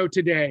that you know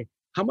today,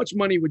 how much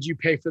money would you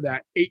pay for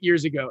that 8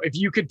 years ago? If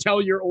you could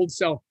tell your old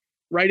self,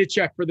 write a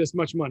check for this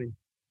much money.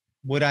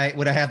 Would I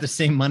have the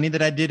same money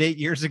that I did 8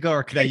 years ago,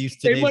 or could I use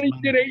today's money? Same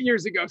money you did 8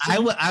 years ago.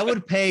 So I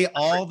would pay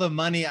all the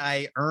money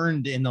I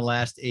earned in the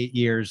last 8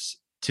 years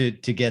to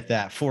get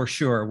that, for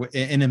sure,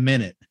 in a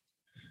minute.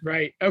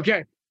 Right.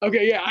 Okay.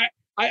 Yeah.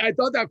 I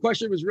thought that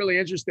question was really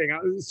interesting.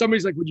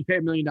 Somebody's like, would you pay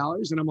 $1 million?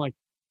 And I'm like,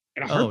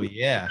 oh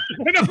yeah.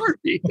 In a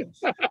heartbeat.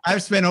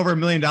 I've spent over $1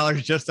 million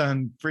just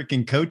on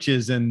freaking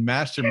coaches and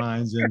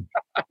masterminds. And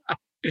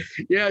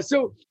yeah.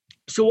 So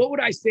what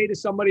would I say to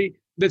somebody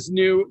that's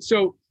new?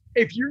 So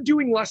if you're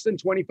doing less than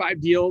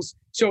 25 deals,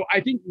 so I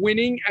think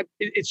winning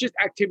it's just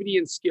activity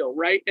and skill,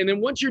 right? And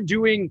then once you're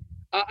doing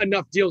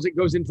enough deals, it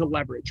goes into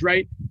leverage,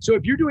 right? So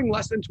if you're doing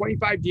less than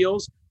 25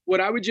 deals,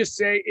 what I would just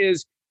say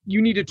is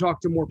you need to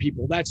talk to more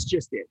people. That's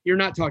just it. You're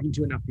not talking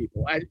to enough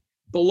people.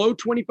 Below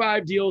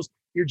 25 deals,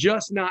 you're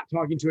just not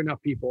talking to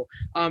enough people.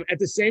 At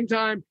the same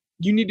time,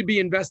 you need to be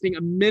investing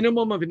a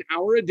minimum of an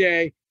hour a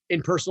day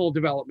in personal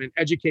development,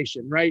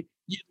 education, right?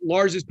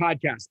 Lars's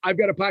podcast. I've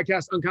got a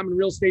podcast, Uncommon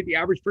Real Estate. The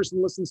average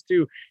person listens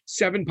to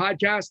 7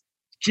 podcasts.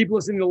 Keep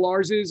listening to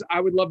Lars's.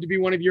 I would love to be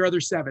one of your other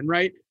 7,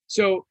 right?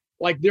 So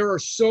like there are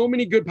so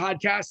many good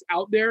podcasts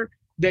out there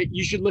that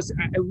you should listen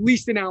at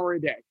least an hour a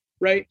day,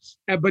 right?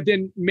 But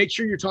then make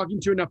sure you're talking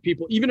to enough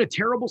people. Even a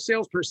terrible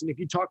salesperson, if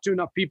you talk to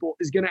enough people,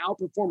 is going to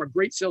outperform a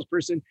great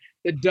salesperson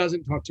that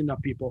doesn't talk to enough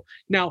people.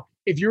 Now,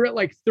 if you're at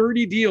like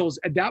 30 deals,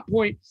 at that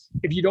point,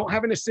 if you don't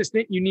have an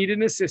assistant, you need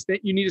an assistant.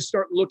 You need to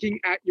start looking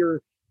at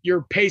your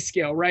pay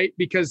scale, right?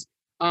 Because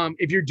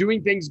if you're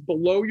doing things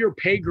below your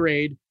pay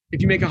grade, if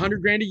you make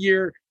 $100,000 a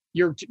year,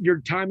 your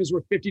time is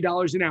worth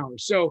 $50 an hour.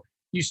 So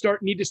you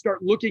need to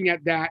start looking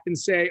at that and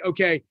say,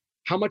 okay,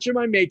 how much am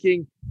I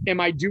making? Am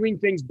I doing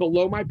things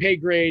below my pay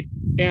grade?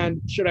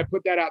 And should I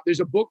put that out?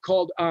 There's a book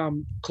called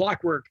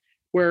Clockwork,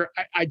 where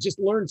I just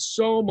learned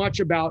so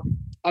much about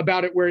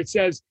it, where it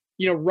says,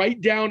 you know,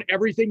 write down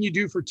everything you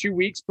do for 2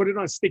 weeks, put it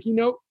on a sticky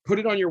note, put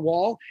it on your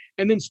wall,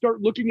 and then start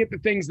looking at the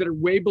things that are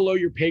way below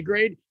your pay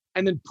grade,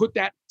 and then put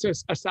that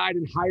aside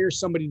and hire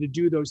somebody to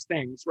do those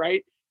things,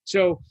 right?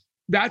 So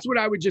that's what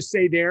I would just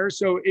say there.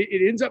 So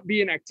it ends up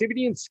being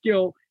activity and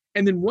skill.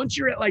 And then once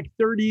you're at like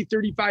 30,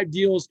 35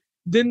 deals,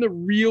 then the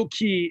real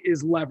key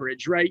is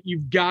leverage, right?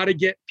 You've got to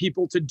get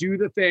people to do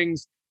the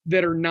things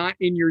that are not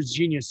in your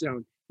genius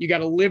zone. You got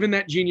to live in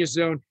that genius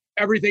zone.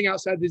 Everything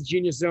outside this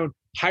genius zone,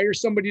 hire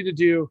somebody to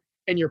do,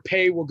 and your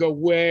pay will go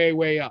way,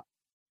 way up.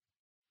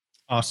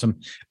 Awesome.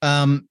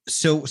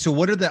 So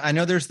what are I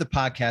know there's the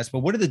podcast, but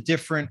what are the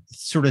different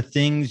sort of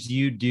things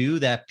you do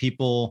that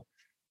people,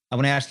 I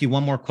want to ask you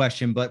one more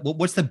question, but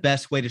what's the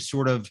best way to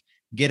sort of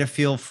get a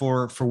feel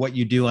for what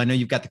you do? I know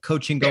you've got the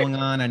coaching going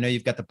on. I know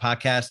you've got the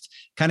podcast.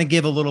 Kind of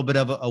give a little bit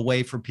of a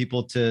way for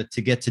people to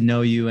get to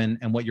know you and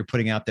what you're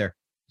putting out there.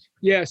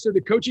 Yeah. So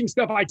the coaching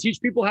stuff, I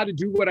teach people how to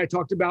do what I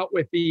talked about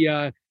with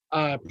the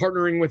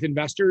partnering with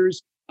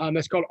investors.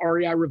 That's called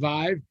REI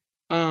Revive.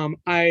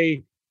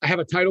 I have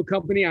a title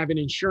company. I have an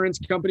insurance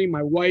company.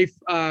 My wife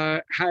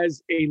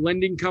has a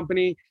lending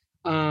company.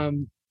 I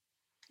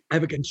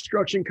have a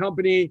construction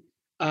company.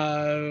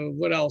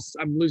 What else?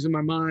 I'm losing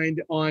my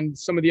mind on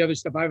some of the other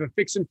stuff. I have a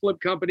fix and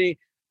flip company.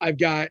 I've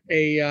got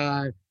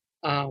a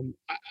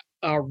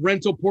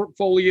rental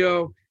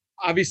portfolio.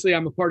 Obviously,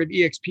 I'm a part of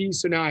EXP,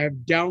 so now I have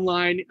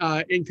downline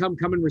income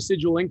coming,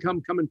 residual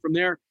income coming from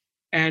there,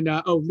 and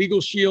Legal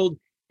Shield.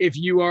 If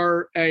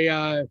you're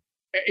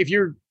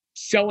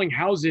selling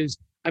houses,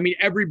 I mean,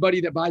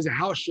 everybody that buys a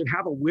house should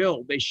have a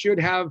will. They should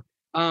have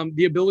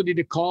the ability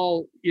to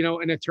call,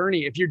 an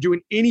attorney. If you're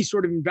doing any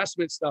sort of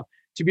investment stuff,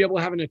 to be able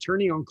to have an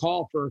attorney on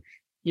call for,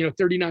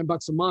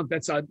 $39 a month,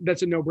 that's a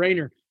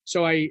no-brainer.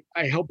 So I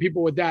help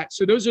people with that.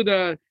 So those are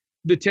the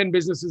 10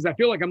 businesses. I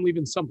feel like I'm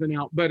leaving something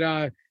out, but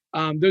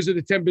those are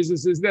the 10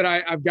 businesses that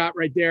I've got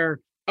right there.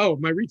 Oh,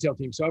 my retail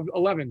team. So I have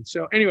 11.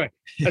 So anyway,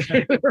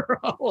 they're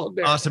all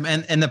there. Awesome.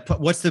 And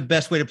what's the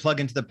best way to plug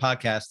into the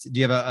podcast? Do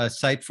you have a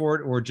site for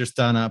it or just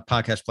on a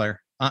podcast player?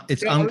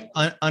 It's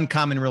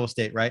Uncommon Real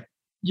Estate, right?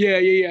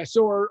 Yeah.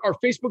 So our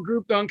Facebook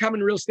group, the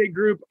Uncommon Real Estate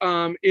group,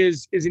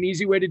 is an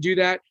easy way to do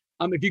that.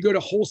 If you go to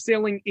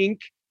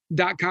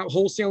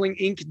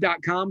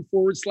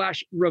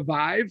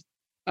wholesalinginc.com/revive,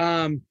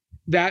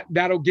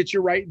 that'll get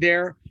you right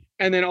there.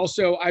 And then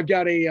also I've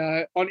got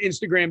on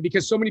Instagram,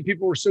 because so many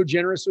people were so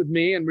generous with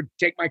me and would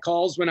take my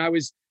calls when I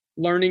was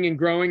learning and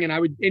growing. And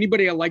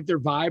anybody I liked their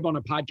vibe on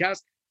a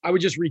podcast, I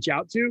would just reach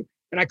out to.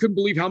 And I couldn't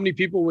believe how many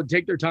people would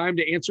take their time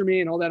to answer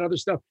me and all that other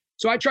stuff.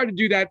 So I try to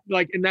do that,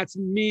 and that's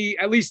me.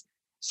 At least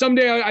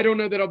someday, I don't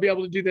know that I'll be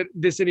able to do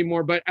this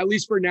anymore, but at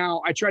least for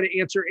now, I try to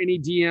answer any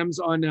DMs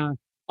on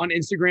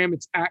Instagram.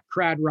 It's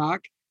 @CradRock,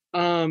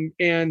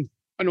 and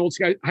an old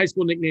high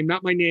school nickname,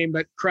 not my name,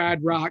 but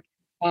Crad Rock,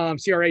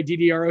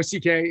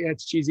 CRADDROCK.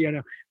 It's cheesy, I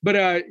know, but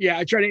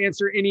I try to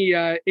answer any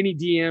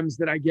DMs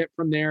that I get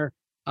from there.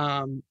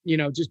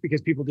 Just because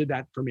people did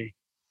that for me.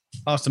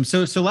 Awesome.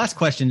 So last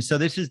question. So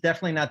this is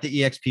definitely not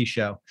the EXP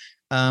show.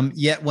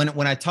 Yet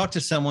when I talk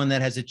to someone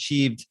that has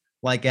achieved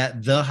like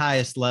at the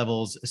highest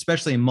levels,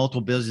 especially in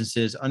multiple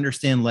businesses,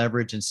 understand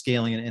leverage and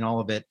scaling and all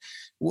of it,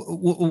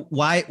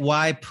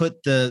 why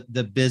put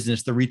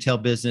the retail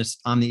business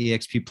on the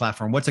EXP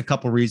platform? What's a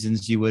couple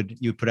reasons you would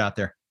put out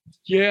there?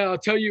 Yeah, I'll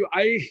tell you,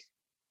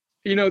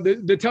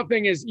 the tough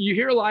thing is you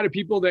hear a lot of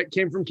people that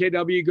came from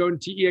KW going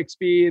to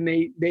EXP and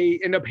they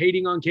end up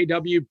hating on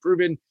KW,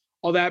 proving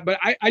all that. But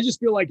I just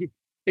feel like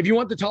if you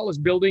want the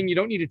tallest building, you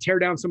don't need to tear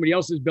down somebody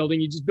else's building.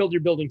 You just build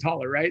your building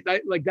taller, right?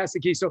 That's the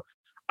key. So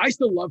I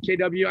still love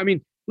KW. I mean,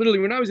 literally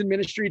when I was in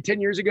ministry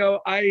 10 years ago,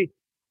 I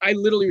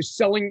literally was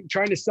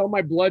trying to sell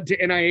my blood to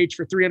NIH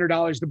for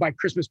 $300 to buy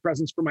Christmas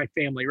presents for my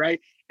family, right?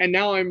 And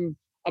now I'm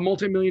a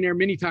multimillionaire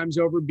many times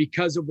over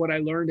because of what I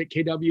learned at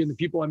KW and the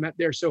people I met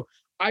there. So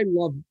I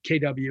love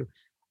KW.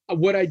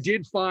 What I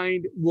did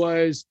find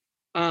was,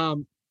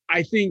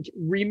 I think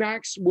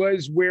Remax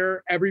was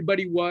where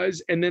everybody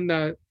was. And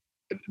then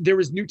there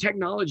was new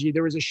technology.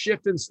 There was a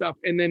shift and stuff.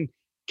 And then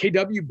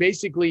KW,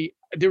 basically,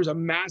 there was a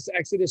mass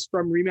exodus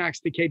from Remax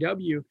to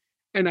KW.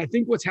 And I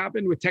think what's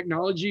happened with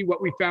technology,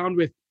 what we found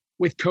with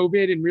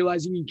COVID and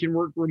realizing you can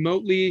work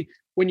remotely,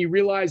 when you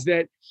realize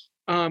that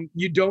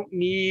you don't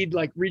need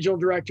like regional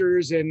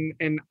directors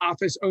and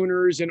office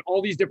owners and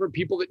all these different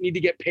people that need to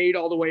get paid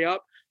all the way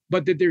up,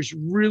 but that there's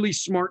really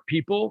smart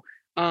people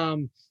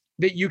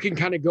that you can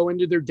kind of go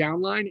into their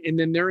downline, and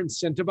then they're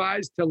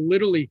incentivized to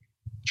literally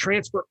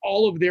transfer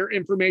all of their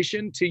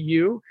information to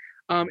you.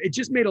 It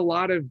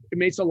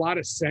makes a lot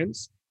of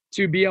sense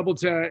to be able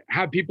to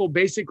have people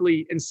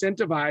basically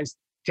incentivized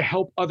to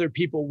help other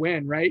people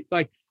win, right?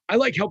 Like I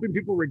like helping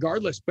people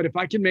regardless, but if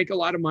I can make a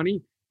lot of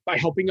money by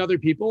helping other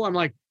people, I'm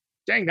like,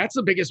 dang, that's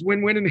the biggest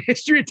win-win in the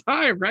history of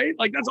time, right?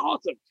 Like that's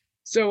awesome.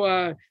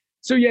 So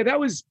yeah, that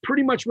was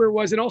pretty much where it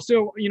was. And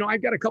also,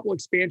 I've got a couple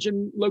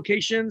expansion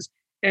locations,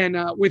 and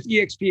with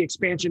EXP,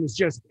 expansion is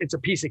it's a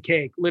piece of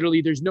cake.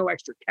 Literally, there's no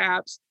extra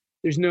caps.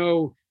 There's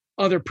no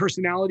other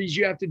personalities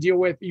you have to deal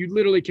with. You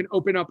literally can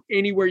open up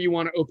anywhere you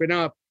want to open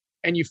up,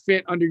 and you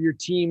fit under your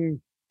team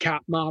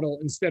cap model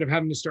instead of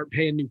having to start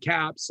paying new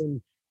caps.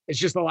 And it's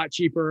just a lot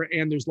cheaper,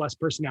 and there's less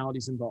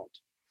personalities involved.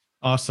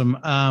 Awesome.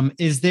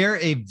 Is there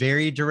a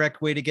very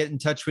direct way to get in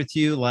touch with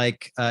you?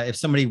 Like if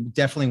somebody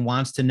definitely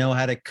wants to know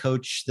how to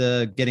coach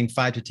the getting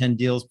 5 to 10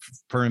 deals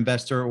per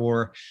investor,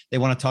 or they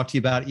want to talk to you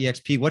about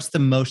EXP, what's the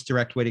most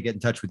direct way to get in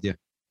touch with you?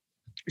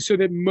 So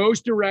the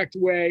most direct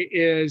way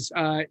is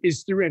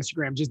through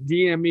Instagram. Just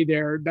DM me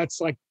there. That's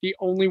like the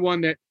only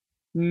one that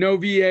no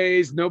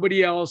VAs,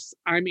 nobody else.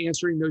 I'm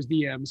answering those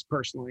DMs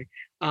personally.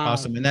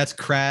 Awesome. And that's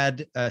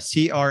Crad,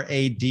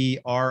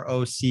 CRADROCK.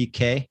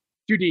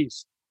 2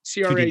 Ds.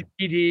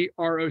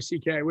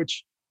 CRADDROCK,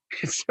 which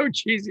is so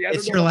cheesy.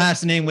 It's your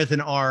last name with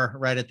an R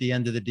right at the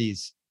end of the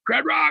D's.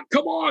 Crad Rock,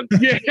 come on.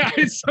 Yeah,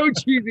 it's so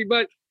cheesy.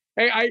 But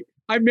hey,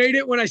 I made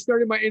it when I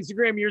started my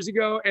Instagram years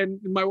ago, and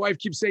my wife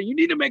keeps saying, you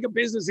need to make a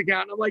business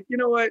account. And I'm like, you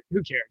know what?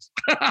 Who cares?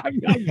 I'm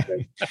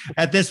good.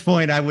 At this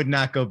point, I would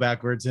not go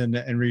backwards and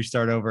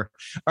restart over.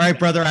 All right,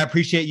 brother, I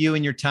appreciate you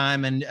and your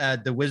time and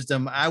the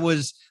wisdom. I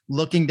was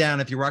looking down.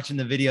 If you're watching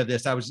the video of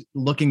this, I was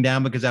looking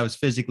down because I was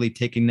physically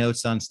taking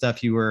notes on stuff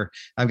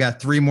I've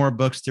got 3 more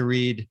books to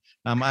read.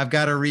 I've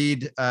got to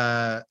read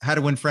How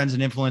to Win Friends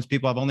and Influence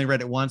People. I've only read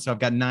it once, so I've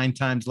got 9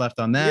 times left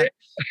on that.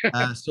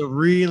 So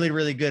really,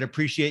 really good.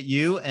 Appreciate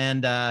you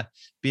and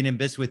being in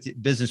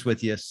business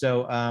with you.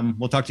 So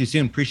we'll talk to you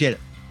soon. Appreciate it.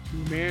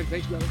 Man,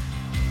 thanks, brother.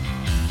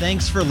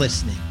 Thanks for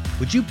listening.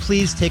 Would you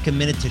please take a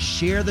minute to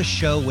share the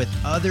show with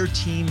other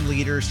team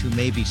leaders who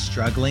may be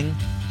struggling?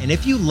 And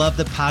if you love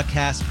the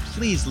podcast,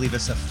 please leave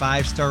us a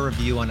 5-star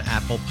review on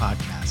Apple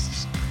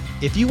Podcasts.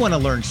 If you want to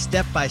learn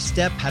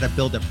step-by-step how to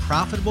build a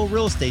profitable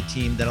real estate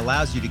team that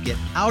allows you to get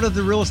out of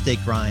the real estate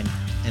grind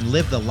and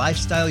live the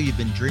lifestyle you've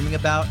been dreaming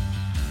about,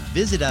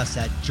 visit us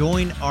at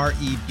joinrebs.com.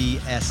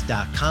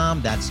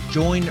 That's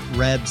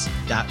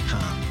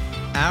joinrebs.com.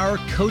 Our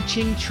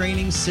coaching,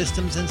 training,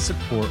 systems, and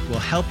support will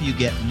help you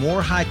get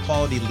more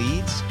high-quality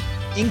leads,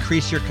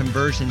 increase your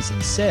conversions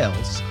and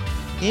sales,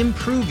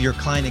 improve your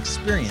client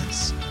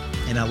experience,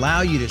 and allow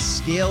you to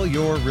scale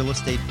your real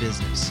estate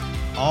business,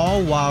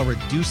 all while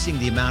reducing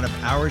the amount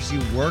of hours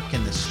you work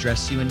and the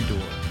stress you endure.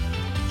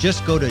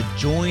 Just go to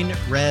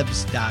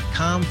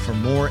joinrebs.com for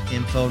more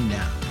info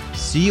now.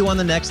 See you on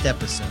the next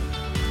episode.